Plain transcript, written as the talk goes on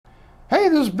Hey,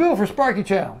 this is Bill for Sparky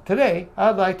Channel. Today,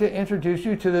 I'd like to introduce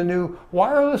you to the new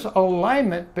wireless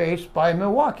alignment base by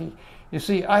Milwaukee. You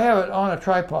see, I have it on a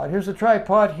tripod. Here's the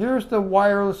tripod. Here's the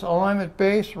wireless alignment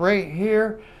base right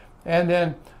here. And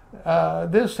then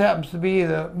this happens to be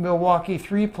the Milwaukee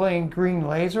 3-plane green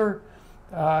laser.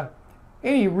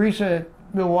 Any recent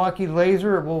Milwaukee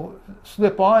laser will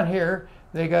slip on here.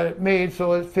 They got it made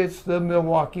so it fits the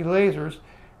Milwaukee lasers.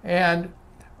 And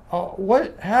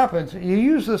what happens, you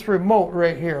use this remote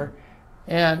right here,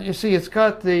 and you see it's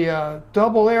got the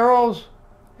double arrows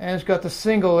and it's got the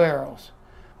single arrows.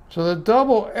 So the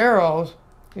double arrows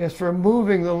is for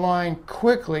moving the line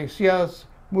quickly. See how it's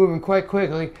moving quite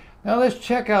quickly. Now let's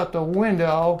check out the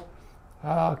window.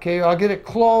 Okay, I'll get it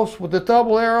close with the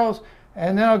double arrows,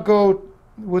 and then I'll go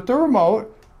with the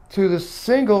remote to the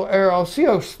single arrow. See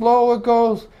how slow it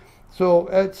goes? So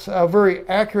it's a very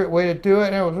accurate way to do it.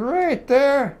 And it was right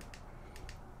there.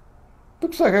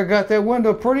 Looks like I got that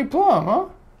window pretty plumb, huh?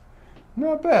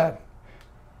 Not bad.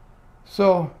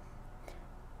 So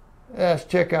let's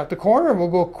check out the corner. We'll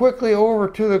go quickly over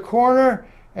to the corner,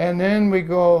 and then we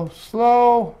go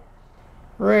slow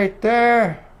right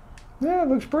there. Yeah, it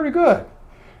looks pretty good.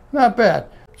 Not bad.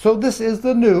 So this is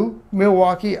the new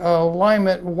Milwaukee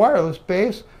alignment wireless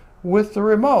base with the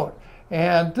remote.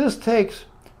 And this takes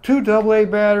 2 AA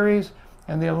batteries,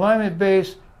 and the alignment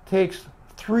base takes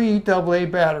 3 AA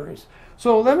batteries.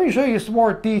 So let me show you some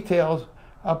more details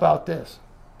about this.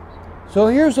 So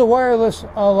here's the wireless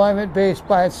alignment base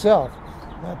by itself.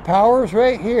 The power's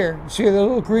right here. You see the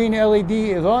little green LED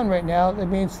is on right now. That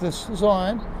means this is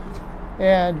on.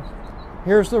 And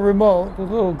here's the remote. The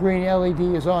little green LED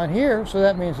is on here, so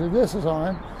that means that this is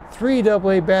on. 3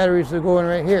 AA batteries are going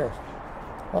right here.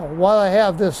 While I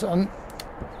have this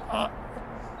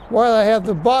while I have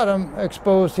the bottom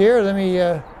exposed here, let me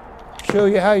show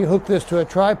you how you hook this to a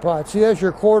tripod. See, there's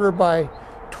your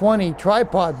 1/4x20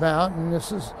 tripod mount, and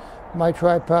this is my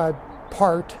tripod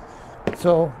part.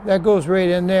 So that goes right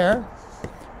in there.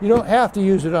 You don't have to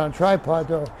use it on a tripod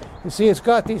though. You see, it's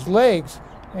got these legs,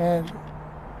 and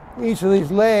each of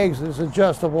these legs is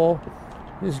adjustable.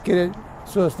 Just get it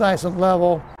so it's nice and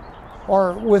level,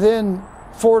 or within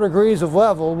 4 degrees of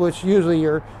level, which usually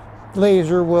your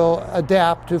laser will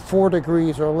adapt to 4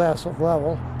 degrees or less of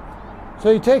level. So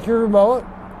you take your remote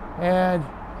and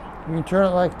you can turn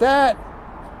it like that,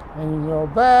 and you can go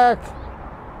back,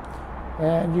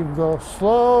 and you can go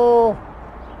slow.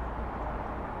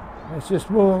 It's just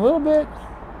moving a little bit.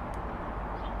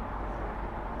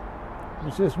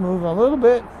 It's just moving a little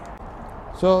bit.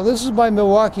 So this is my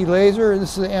Milwaukee laser.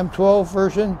 This is the M12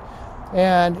 version,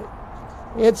 and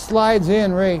it slides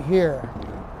in right here.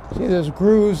 See, there's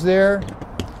grooves there,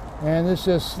 and this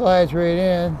just slides right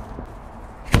in.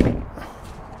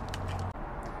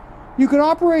 You can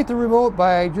operate the remote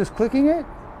by just clicking it,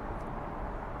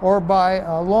 or by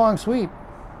a long sweep.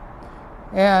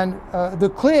 And the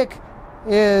click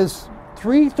is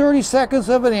 3/32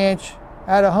 of an inch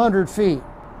at 100 feet.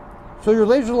 So your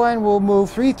laser line will move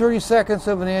 3/32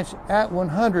 of an inch at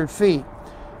 100 feet.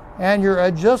 And your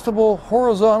adjustable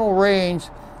horizontal range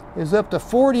is up to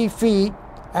 40 feet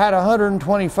at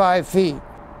 125 feet.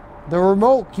 The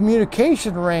remote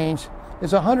communication range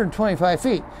is 125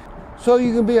 feet. So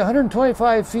you can be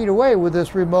 125 feet away with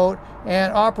this remote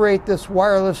and operate this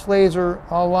wireless laser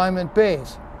alignment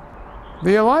base.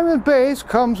 The alignment base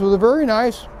comes with a very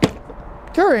nice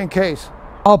carrying case.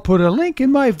 I'll put a link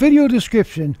in my video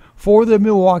description for the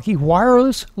Milwaukee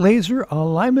wireless laser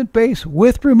alignment base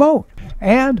with remote.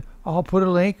 And I'll put a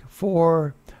link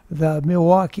for the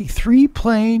Milwaukee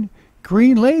 3-plane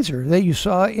green laser that you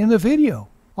saw in the video.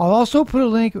 I'll also put a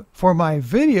link for my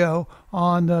video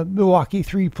on the Milwaukee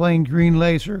 3-plane green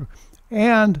laser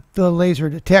and the laser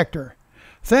detector.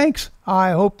 Thanks.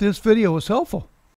 I hope this video was helpful.